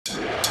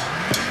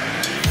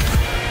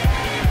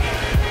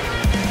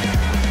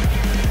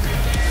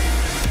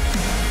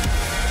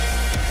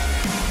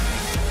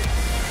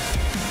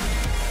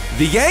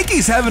The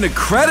Yankees have an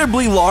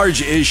incredibly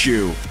large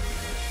issue.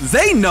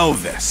 They know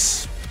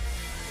this.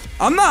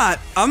 I'm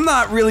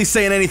not really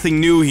saying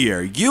anything new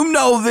here. You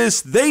know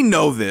this, they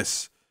know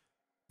this.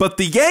 But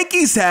the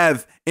Yankees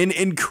have an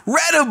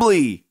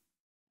incredibly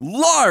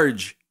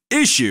large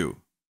issue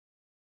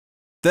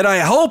that I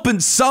hope in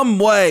some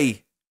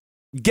way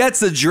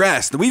gets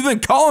addressed. We've been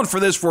calling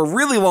for this for a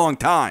really long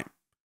time.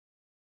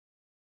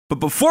 But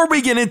before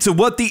we get into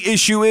what the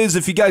issue is,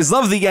 if you guys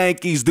love the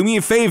Yankees, do me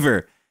a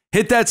favor.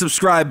 Hit that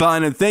subscribe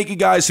button, and thank you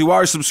guys who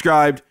are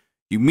subscribed.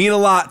 You mean a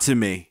lot to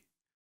me.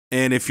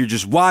 And if you're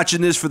just watching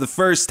this for the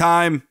first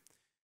time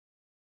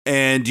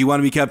and you want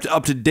to be kept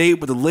up to date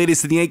with the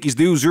latest in the Yankees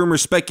news,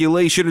 rumors,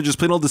 speculation, or just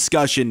plain old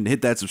discussion,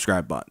 hit that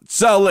subscribe button.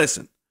 So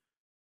listen,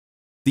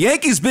 the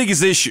Yankees'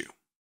 biggest issue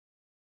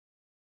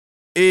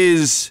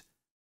is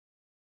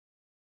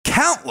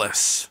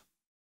countless,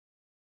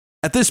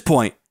 at this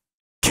point,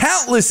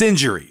 countless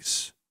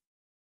injuries.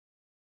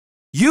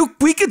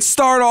 We could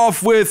start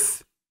off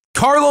with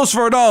Carlos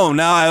Rodon.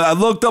 Now, I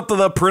looked up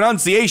the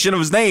pronunciation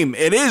of his name.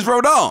 It is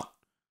Rodon.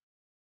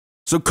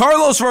 So,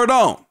 Carlos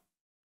Rodon,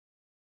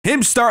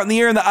 him starting the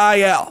year in the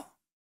IL.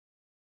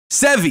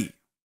 Sevy,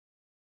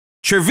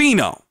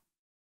 Trevino,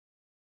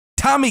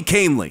 Tommy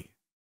Kahnle,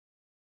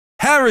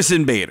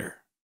 Harrison Bader,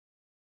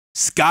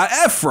 Scott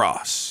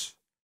Effross.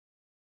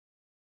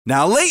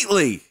 Now,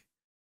 lately,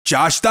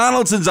 Josh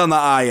Donaldson's on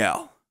the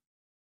IL.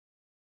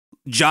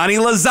 Johnny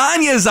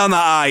Lasagna's on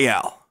the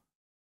IL.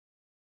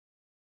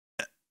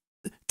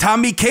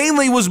 Tommy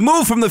Kahnle was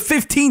moved from the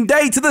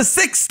 15-day to the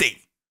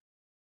 60.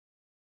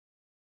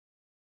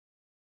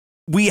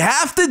 We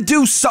have to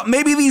do something.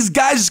 Maybe these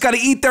guys just got to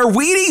eat their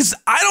Wheaties.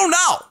 I don't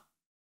know.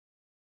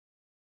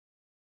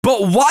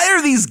 But why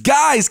are these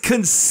guys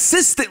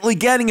consistently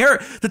getting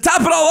hurt? To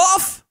top it all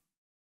off,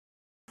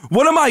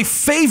 one of my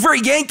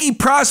favorite Yankee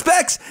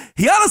prospects,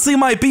 he honestly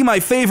might be my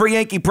favorite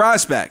Yankee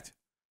prospect,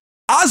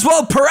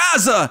 Oswald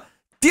Peraza,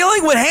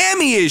 dealing with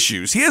hammy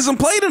issues. He hasn't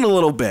played in a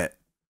little bit.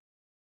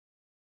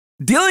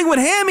 Dealing with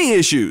hammy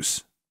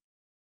issues.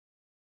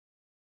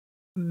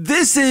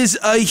 This is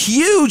a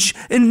huge,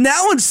 and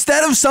now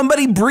instead of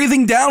somebody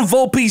breathing down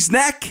Volpe's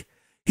neck,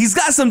 he's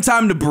got some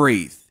time to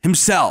breathe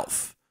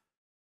himself.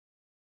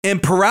 And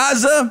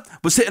Peraza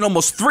was hitting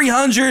almost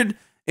 300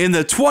 in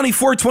the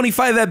 24,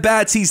 25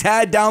 at-bats he's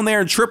had down there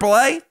in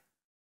AAA.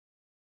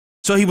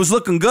 So he was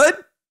looking good.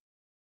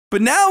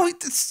 But now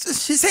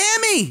it's his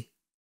hammy.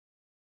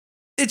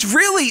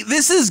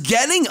 This is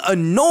getting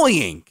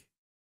annoying.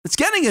 It's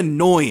getting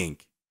annoying.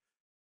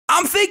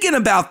 I'm thinking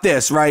about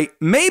this, right?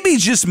 Maybe,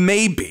 just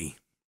maybe,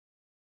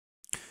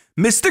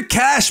 Mr.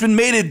 Cashman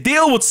made a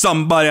deal with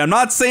somebody. I'm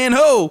not saying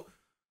who,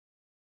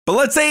 but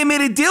let's say he made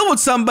a deal with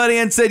somebody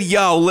and said,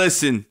 yo,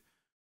 listen,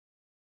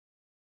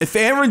 if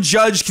Aaron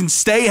Judge can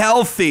stay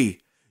healthy,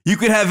 you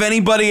could have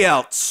anybody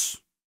else.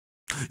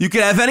 You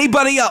could have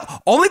anybody else.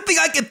 Only thing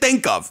I can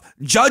think of,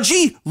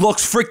 Judgy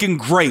looks freaking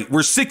great. We're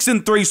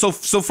 6-3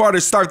 so far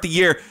to start the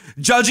year.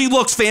 Judgy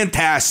looks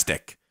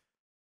fantastic.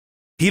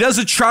 He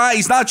doesn't try.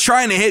 He's not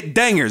trying to hit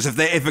dingers.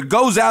 If it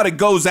goes out, it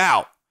goes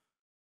out.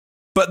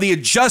 But the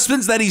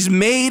adjustments that he's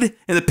made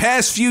in the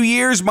past few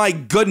years, my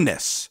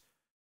goodness.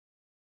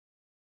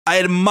 I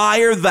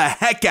admire the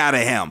heck out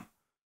of him.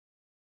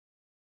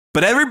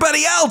 But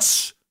everybody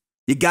else,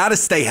 you got to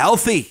stay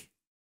healthy.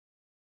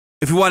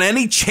 If you want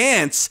any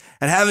chance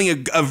at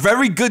having a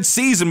very good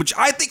season, which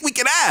I think we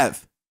can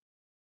have,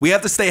 we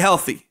have to stay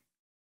healthy.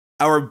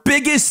 Our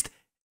biggest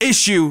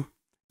issue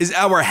is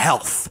our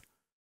health.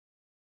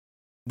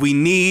 We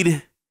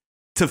need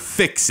to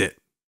fix it.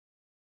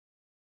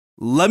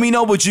 Let me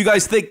know what you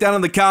guys think down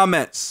in the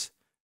comments.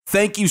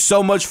 Thank you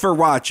so much for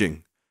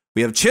watching.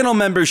 We have channel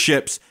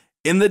memberships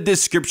in the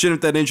description if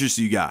that interests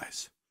you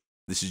guys.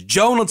 This is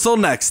Joe, and until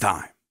next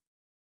time,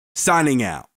 signing out.